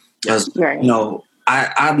relationship. Because, you know,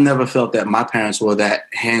 I've never felt that my parents were that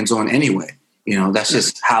hands-on anyway. You know, that's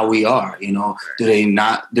just how we are. You know, do they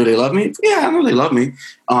love me? Yeah, I know they love me.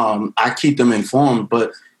 I keep them informed,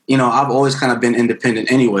 but, you know, I've always kind of been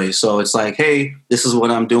independent anyway. So it's like, hey, this is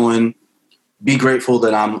what I'm doing. Be grateful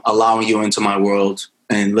that I'm allowing you into my world,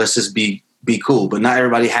 and let's just be cool. But not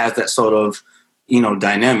everybody has that sort of, you know,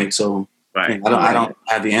 dynamic. So I don't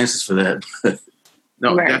have the answers for that.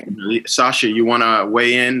 No, definitely. Sasha, you want to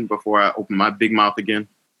weigh in before I open my big mouth again?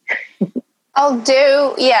 I'll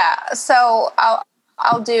do, yeah. So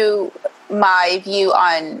I'll do my view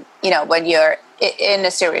on, when you're in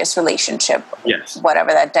a serious relationship, Yes.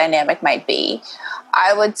 whatever that dynamic might be.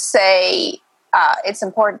 I would say it's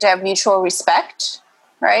important to have mutual respect,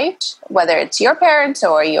 right? Whether it's your parents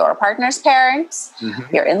or your partner's parents,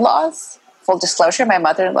 your in-laws. Full disclosure, my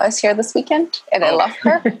mother-in-law is here this weekend, and I love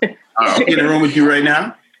her. In the room with you right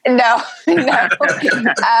now? No.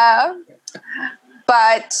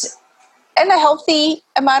 But in a healthy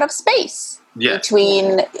amount of space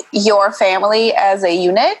between your family as a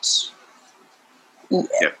unit,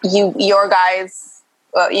 your guys,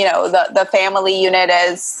 the family unit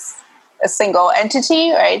as a single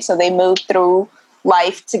entity, right? So they move through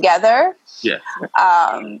life together. Yeah.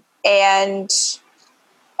 And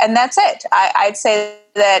that's it. I'd say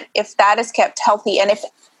that if that is kept healthy, and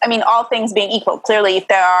all things being equal, clearly if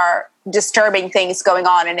there are disturbing things going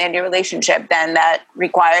on in any relationship, then that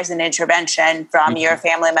requires an intervention from your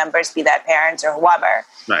family members, be that parents or whoever.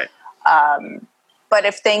 Right. But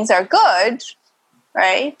if things are good,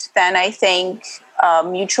 right, then I think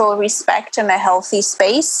mutual respect and a healthy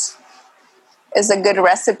space is a good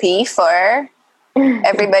recipe for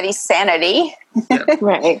everybody's sanity. Yeah.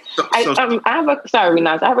 Right. Sorry,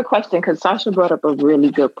 Renaz. I have a question because Sasha brought up a really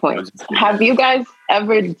good point. Have you guys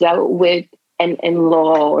ever dealt with an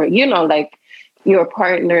in-law or, like your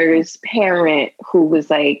partner's parent who was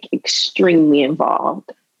like extremely involved?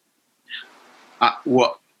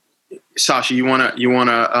 Well, Sasha, you wanna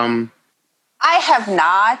I have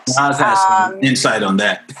not. Nas has some insight on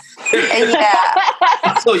that. Yeah.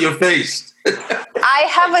 I saw your face. I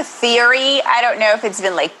have a theory. I don't know if it's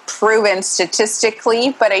been proven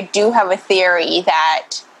statistically, but I do have a theory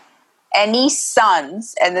that any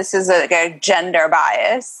sons, and this is a gender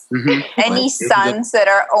bias, any sons that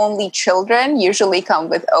are only children usually come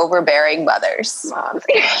with overbearing mothers.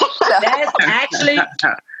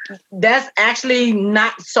 That's actually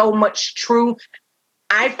not so much true.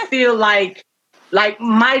 I feel like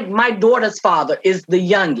my daughter's father is the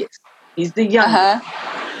youngest. He's the youngest.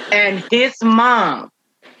 And his mom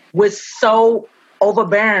was so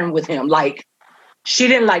overbearing with him. She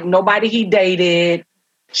didn't like nobody he dated.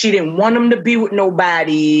 She didn't want him to be with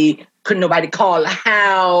nobody. Couldn't nobody call the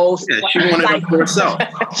house. Yeah, she wanted him for herself.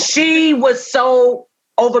 She was so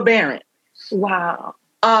overbearing. Wow.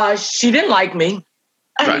 She didn't like me.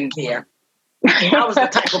 I didn't care. I was the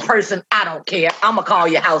type of person, I don't care. I'm going to call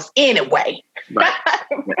your house anyway. Right.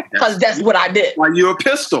 Because that's what I did. Why you a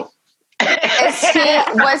pistol?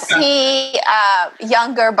 Was he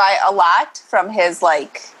younger by a lot from his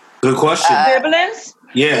Good question. Siblings?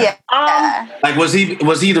 Yeah. Was he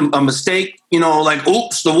a mistake?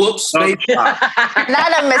 Oops, the whoops. Not a mistake.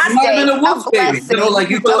 Might have been a whoops, baby.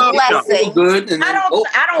 You thought it was good. And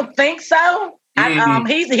I don't think so.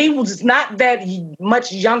 He was not that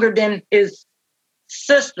much younger than his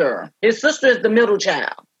sister. His sister is the middle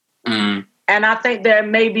child. And I think they're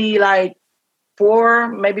maybe 4,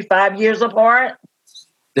 maybe 5 years apart.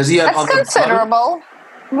 Does he have That's considerable.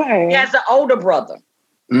 Right. He has an older brother.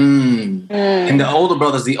 And the older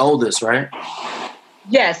brother's the oldest, right?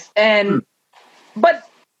 Yes. But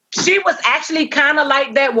she was actually kind of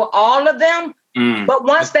like that with all of them. But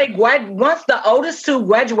once the oldest two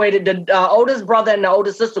graduated, the oldest brother and the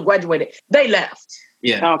oldest sister graduated, they left.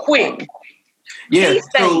 Yeah. Quick. Yeah.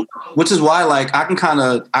 So, which is why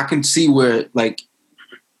I can see where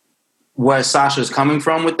Sasha's coming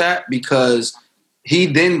from with that, because he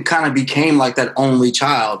then kind of became that only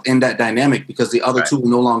child in that dynamic because the other two were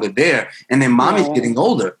no longer there. And then mommy's getting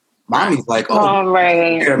older. Mommy's like,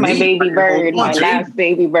 right. My baby bird, my last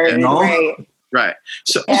baby bird. Right.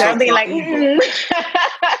 So I'll be I'm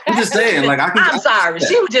just saying, I'm sorry.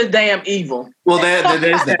 She was just damn evil. Well,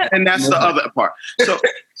 there's that. And that's the other part.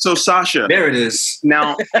 So Sasha. There it is.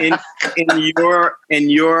 Now, in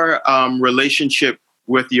your relationship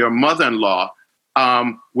with your mother-in-law,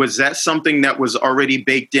 was that something that was already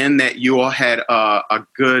baked in, that you all had a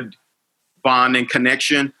good bond and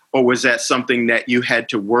connection, or was that something that you had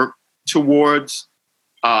to work towards?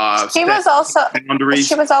 She was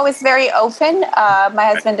always very open. My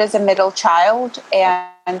husband is a middle child,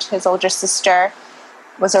 and his older sister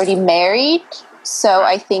was already married. So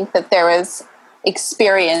I think that there was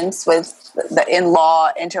experience with the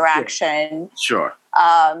in-law interaction. Sure.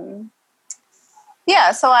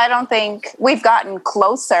 Yeah, so I don't think we've gotten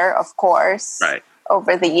closer, of course,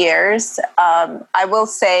 over the years. I will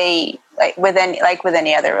say, with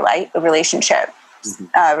any other relationship,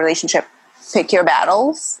 pick your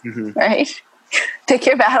battles, right? Pick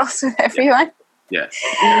your battles with everyone. Yeah,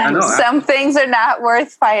 I know. Some things are not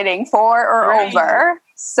worth fighting for or over.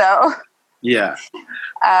 So, yeah,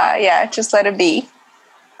 just let it be.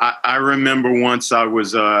 I remember once I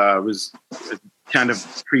was kind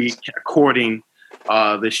of courting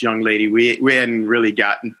this young lady. We hadn't really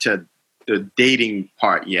gotten to the dating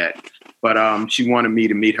part yet, but she wanted me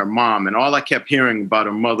to meet her mom, and all I kept hearing about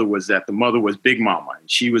her mother was that the mother was Big Mama, and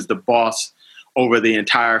she was the boss over the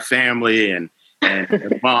entire family, and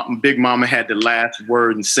Big Mama had the last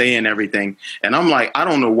word and say and everything. And I'm like, I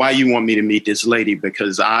don't know why you want me to meet this lady,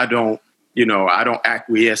 because I don't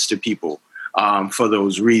acquiesce to people for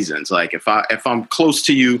those reasons. Like if I'm close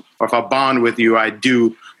to you or if I bond with you, I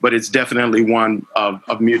do, but it's definitely one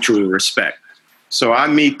of mutual respect. So I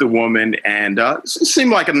meet the woman, and it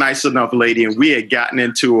seemed like a nice enough lady, and we had gotten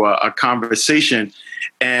into a conversation,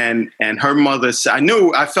 and her mother said,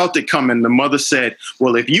 I felt it coming. The mother said,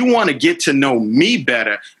 well, if you want to get to know me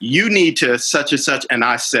better, you need to such and such. And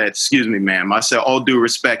I said, excuse me, ma'am. I said, all due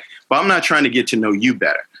respect, but I'm not trying to get to know you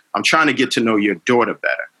better. I'm trying to get to know your daughter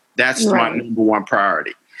better. That's my number one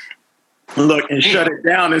priority. Look, and shut it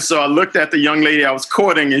down. And so I looked at the young lady I was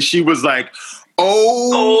courting, and she was like,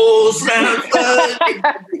 snap. Boom,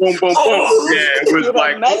 boom, boom. Yeah, it was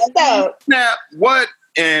like, snap, what?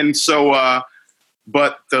 And so,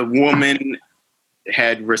 but the woman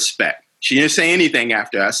had respect. She didn't say anything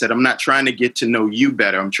after. I said, I'm not trying to get to know you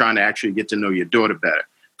better. I'm trying to actually get to know your daughter better.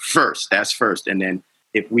 First, that's first. And then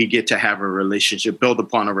if we get to have a relationship, build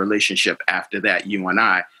upon a relationship after that, you and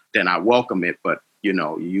I, then I welcome it. But, you're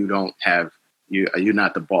not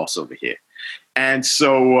the boss over here. And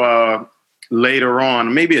so later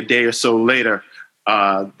on, maybe a day or so later,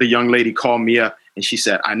 the young lady called me up and she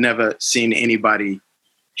said, I never seen anybody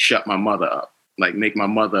shut my mother up, like make my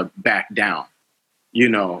mother back down.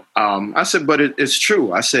 I said, but it's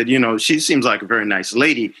true. I said, she seems like a very nice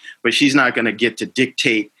lady, but she's not going to get to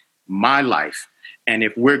dictate my life. And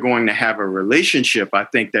if we're going to have a relationship, I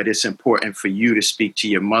think that it's important for you to speak to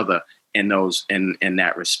your mother in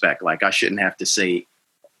that respect. Like I shouldn't have to say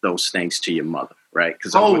those things to your mother, right?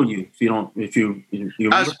 Because how old were you? If you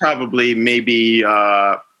I was probably maybe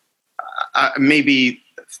early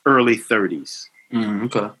 30s.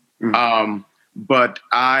 Okay. But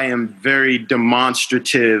I am very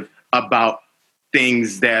demonstrative about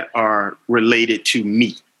things that are related to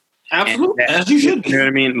me. Absolutely, as you should be. You know what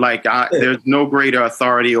I mean? Like, there's no greater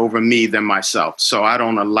authority over me than myself. So I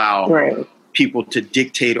don't allow people to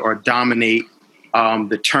dictate or dominate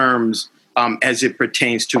the terms as it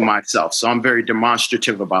pertains to myself. So I'm very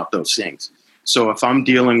demonstrative about those things. So if I'm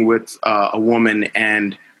dealing with a woman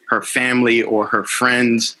and her family or her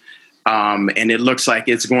friends, and it looks like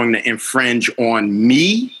it's going to infringe on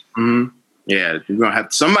me,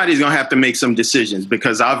 somebody's going to have to make some decisions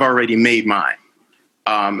because I've already made mine.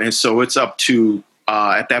 And so it's up to,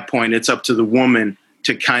 at that point, it's up to the woman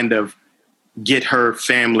to kind of get her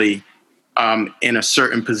family in a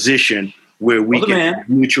certain position where we can have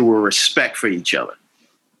mutual respect for each other.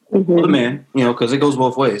 Well, man, because it goes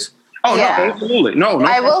both ways. Oh, no, absolutely. No.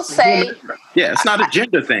 I will say... Yeah, it's not a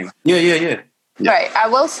gender thing. Yeah. Right. I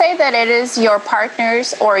will say that it is your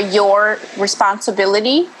partner's or your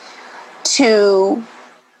responsibility to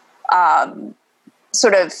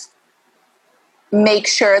sort of make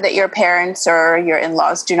sure that your parents or your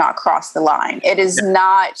in-laws do not cross the line. It is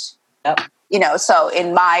not, so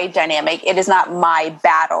in my dynamic, it is not my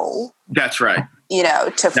battle. That's right.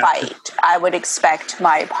 To fight. I would expect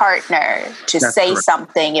my partner to say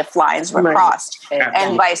something if lines were crossed,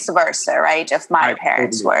 and vice versa, right? If my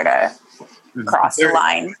parents were to cross the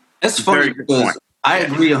line. That's funny because I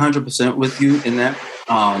agree 100% with you in that.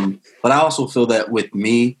 But I also feel that with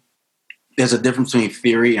me, there's a difference between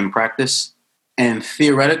theory and practice. And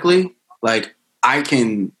theoretically, like I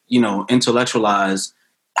can, intellectualize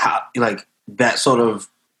how, like that sort of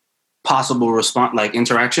possible response, like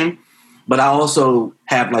interaction. But I also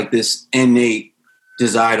have like this innate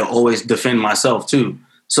desire to always defend myself too.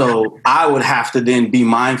 So I would have to then be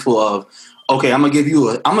mindful of, okay, I'm gonna give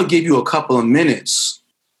you a couple of minutes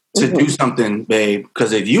to do something, babe.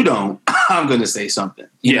 Because if you don't, I'm gonna say something.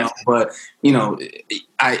 You know. But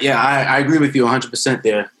I agree with you 100%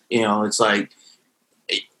 there. It's like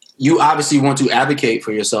you obviously want to advocate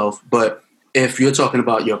for yourself, but if you're talking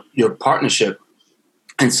about your partnership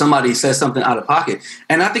and somebody says something out of pocket,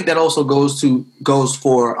 and I think that also goes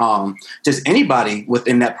for just anybody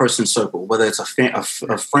within that person's circle, whether it's a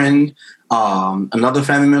friend, another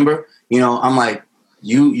family member. I'm like,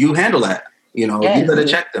 you handle that. You better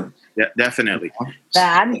check them. Yeah, definitely.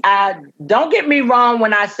 Now, I don't get me wrong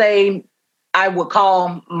when I say I would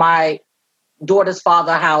call my daughter's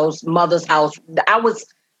mother's house. I was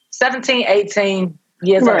 17, 18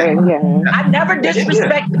 years old. Yeah. I never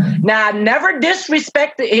disrespected. Now, I never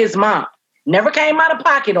disrespected his mom. Never came out of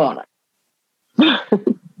pocket on her.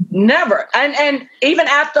 Never. And even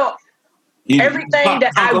after everything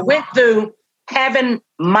that I went through, having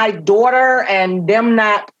my daughter and them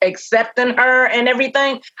not accepting her and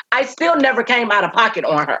everything, I still never came out of pocket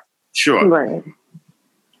on her. Sure. Right.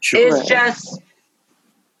 Sure. It's just,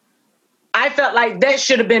 I felt like that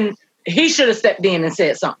should have been, he should have stepped in and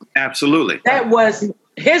said something. Absolutely. That was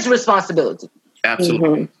his responsibility.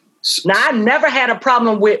 Absolutely. Now, I never had a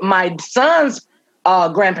problem with my son's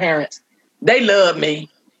grandparents. They love me.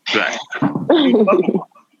 Right.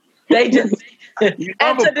 They just,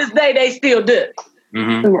 and to this day, they still do.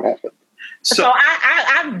 Mm-hmm. So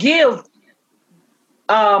I give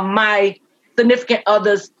my significant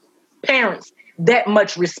other's parents that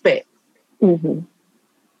much respect. Mm-hmm.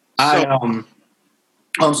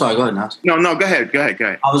 I'm sorry, go ahead, Nas. No, go ahead.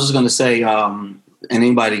 I was just going to say, and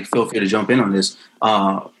anybody feel free to jump in on this,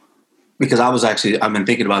 because I've been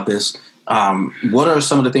thinking about this. What are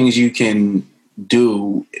some of the things you can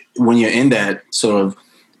do when you're in that sort of,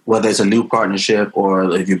 whether it's a new partnership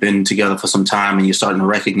or if you've been together for some time and you're starting to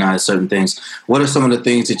recognize certain things? What are some of the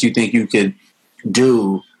things that you think you could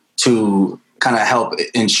do to kind of help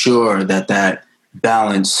ensure that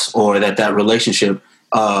balance or that relationship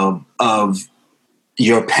of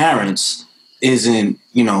your parents isn't,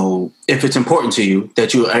 if it's important to you,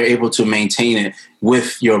 that you are able to maintain it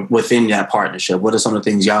within that partnership? What are some of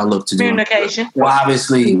the things y'all look to do? Communication. Well,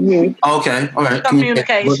 obviously, okay, all right.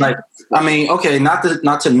 Communication.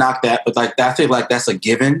 Not to knock that, but I feel like that's a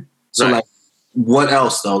given. So, right. What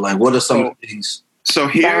else though? What are some of the things? So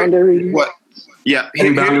here,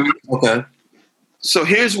 Okay. So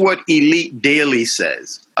here's what Elite Daily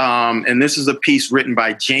says, and this is a piece written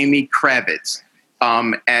by Jamie Kravitz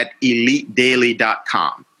at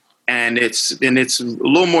EliteDaily.com. And it's a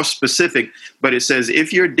little more specific, but it says,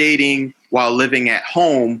 if you're dating while living at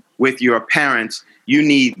home with your parents, you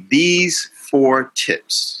need these 4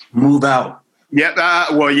 tips. Move out. Yep.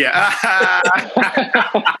 That's 5.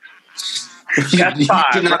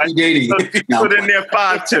 Right? Dating. Put in there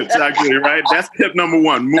 5 tips, actually, right? That's tip number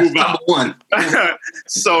 1. Move out. Number 1.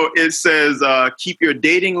 So it says, keep your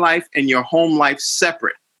dating life and your home life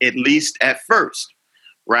separate, at least at first,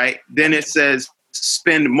 right? Then it says,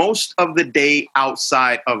 spend most of the day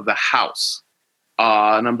outside of the house.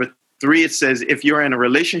 Number 3, it says, if you're in a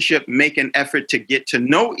relationship, make an effort to get to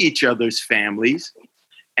know each other's families.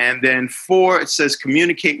 And then 4, it says,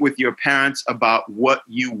 communicate with your parents about what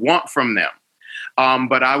you want from them.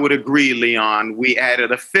 But I would agree, Leon, we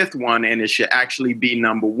added a 5th one, and it should actually be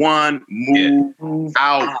number 1, move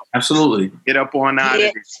out. Absolutely. Get up on out of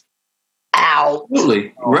it. Out.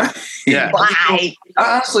 Absolutely. Right. Yeah. Why?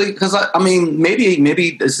 Honestly, because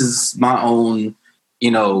maybe this is my own,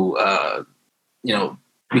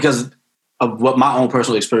 because of what my own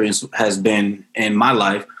personal experience has been in my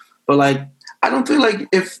life. But I don't feel like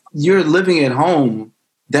if you're living at home,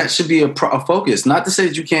 that should be a focus. Not to say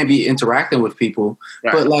that you can't be interacting with people,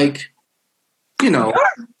 right. But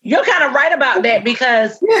you're kind of right about that,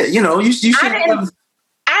 because you should.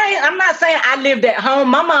 I'm not saying I lived at home.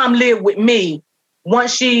 My mom lived with me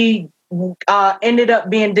once she ended up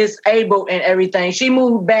being disabled and everything. She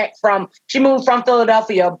moved from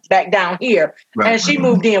Philadelphia back down here, right. And she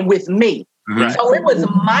moved in with me. Right. So it was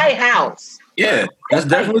my house. Yeah, that's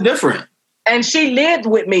definitely different. And she lived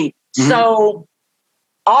with me. Mm-hmm. So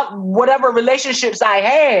whatever relationships I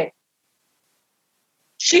had,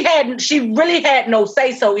 she really had no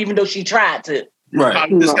say so, even though she tried to. Right.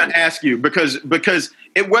 I'm just going to ask you because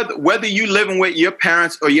whether you living with your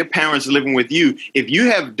parents or your parents living with you, if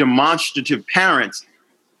you have demonstrative parents,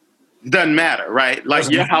 doesn't matter, right?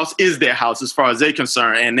 Your house is their house as far as they're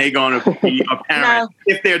concerned, and they're going to be a parent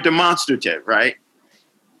if they're demonstrative, right?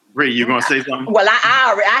 Bree, you going to say something? Well,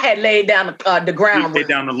 I had laid down the ground rules. Laid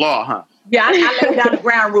down the law, huh? Yeah, I laid down the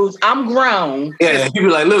ground rules. I'm grown. Yeah, you be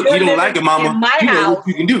like, look, you don't like it, mama. In my you house, know what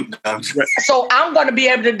you can do. So I'm going to be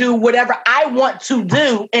able to do whatever I want to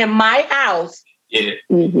do in my house that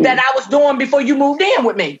I was doing before you moved in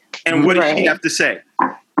with me. And what do you have to say?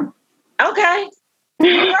 Okay.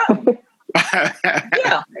 Yeah.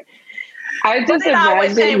 I just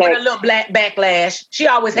always came with a little black backlash. She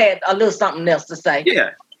always had a little something else to say. Yeah.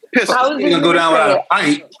 I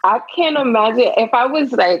can't imagine if I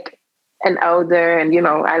was an elder and,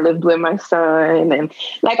 I lived with my son and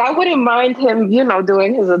I wouldn't mind him,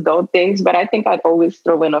 doing his adult things, but I think I'd always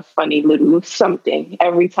throw in a funny little something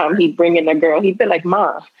every time he'd bring in a girl. He'd be like,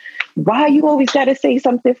 Mom, why you always got to say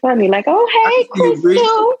something funny? Oh, hey,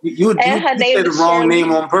 Crystal. You say the wrong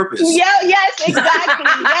name on purpose. Yeah, yes, exactly.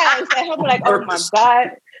 Yes. And he'll be like, oh my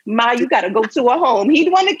God. Ma, you got to go to a home.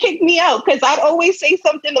 He'd want to kick me out because I'd always say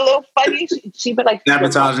something a little funny. She'd be like,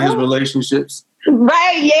 sabotaging his relationships.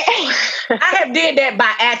 Right, yeah. I have did that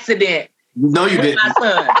by accident. No, you didn't. My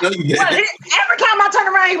son. No, you didn't. Well, every time I turned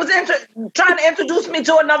around, he was trying to introduce me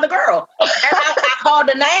to another girl. And I called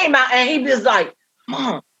the name out, and he was like,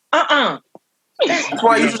 Mom, That's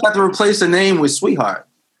why you just have to replace the name with sweetheart.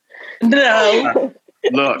 No.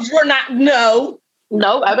 Look. We're not, no.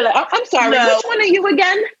 No, I'd be like, I'm sorry, No. which one are you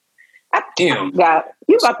again? Damn. God,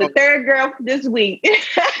 you got the third girl this week.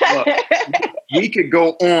 Look, we could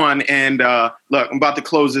go on and look, I'm about to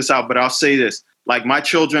close this out, but I'll say this. Like my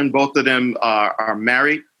children, both of them are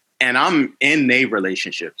married and I'm in their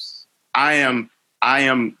relationships. I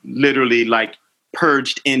am literally like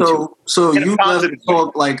purged into. So you let us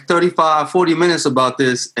talk like 35, 40 minutes about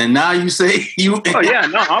this, and now you say you. Oh yeah,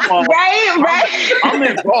 no, I'm all, right. I'm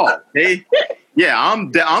involved. Hey, yeah,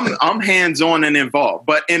 I'm hands on and involved,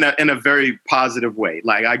 but in a very positive way.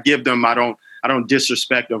 Like I give them, I don't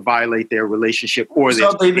disrespect or violate their relationship or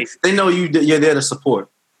so their. They know you're there to support.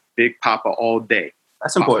 Big Papa all day.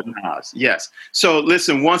 That's important. Yes. So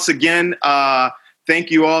listen, once again,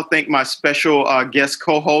 thank you all. Thank my special guest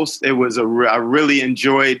co-host. It was I really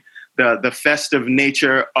enjoyed the festive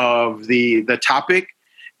nature of the topic.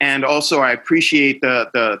 And also I appreciate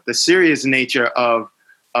the serious nature of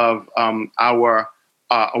our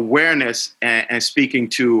awareness and speaking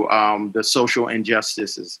to the social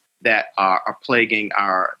injustices that are plaguing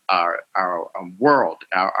our world,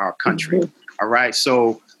 our country. Mm-hmm. All right.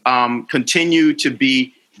 So continue to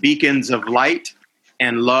be beacons of light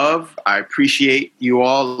and love. I appreciate you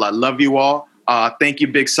all. I love you all. Thank you,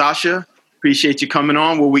 Big Sasha. Appreciate you coming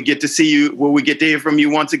on. Will we get to see you? Will we get to hear from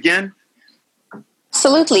you once again?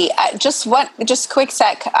 Absolutely. Just quick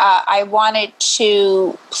sec. I wanted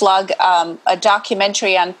to plug a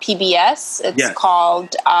documentary on PBS. It's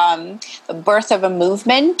called The Birth of a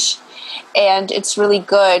Movement. And it's really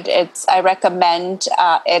good. I recommend.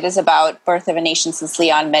 It is about Birth of a Nation, since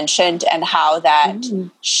Leon mentioned, and how that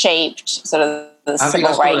shaped sort of the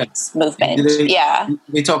civil rights movement.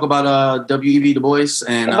 They talk about W.E.B. Du Bois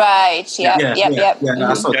and right. Yep.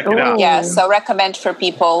 No, check it out. Yeah. So recommend for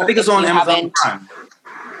people. I think it's on Amazon Prime.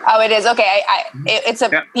 Oh, it is. Okay. It's a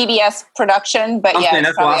PBS production, but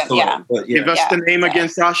that's why I saw it. Give us the name again,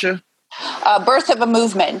 Sasha. Birth of a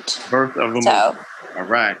Movement. Birth of a Movement. All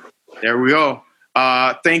right. There we go.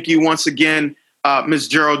 Thank you once again, Ms.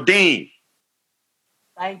 Geraldine.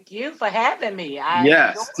 Thank you for having me.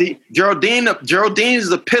 Yes. See, Geraldine's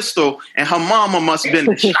the pistol, and her mama must have been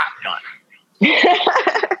the shotgun.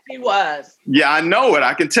 She was. Yeah, I know it.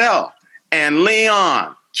 I can tell. And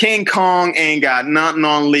Leon, King Kong ain't got nothing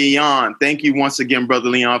on Leon. Thank you once again, Brother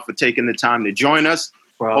Leon, for taking the time to join us.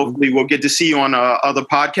 Hopefully we'll get to see you on other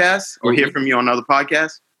podcasts or hear from you on other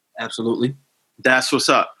podcasts. Absolutely. That's what's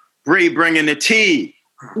up. Bree bringing the tea.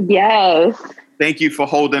 Yes. Thank you for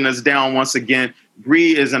holding us down once again.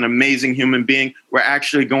 Bree is an amazing human being. We're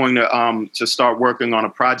actually going to start working on a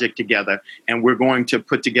project together, and we're going to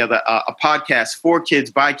put together a podcast for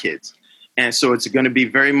kids by kids. And so it's going to be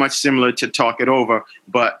very much similar to Talk It Over,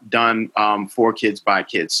 but done for kids by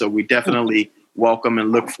kids. So we definitely welcome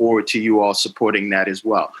and look forward to you all supporting that as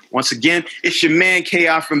well. Once again, it's your man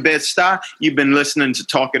KI from Bed-Stuy. You've been listening to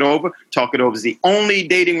Talk It Over. Talk It Over is the only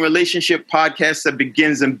dating relationship podcast that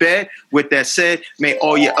begins in bed. With that said, may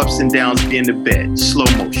all your ups and downs be in the bed. Slow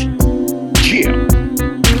motion. Chill.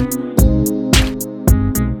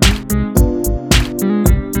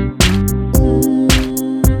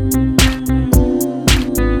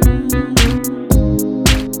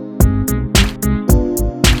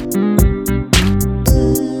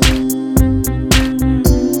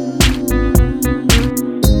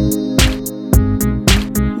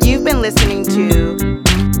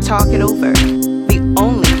 Talk It Over, the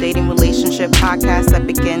only dating relationship podcast that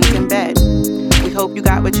begins in bed. We hope you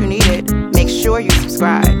got what you needed. Make sure you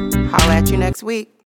subscribe. Holla at you next week.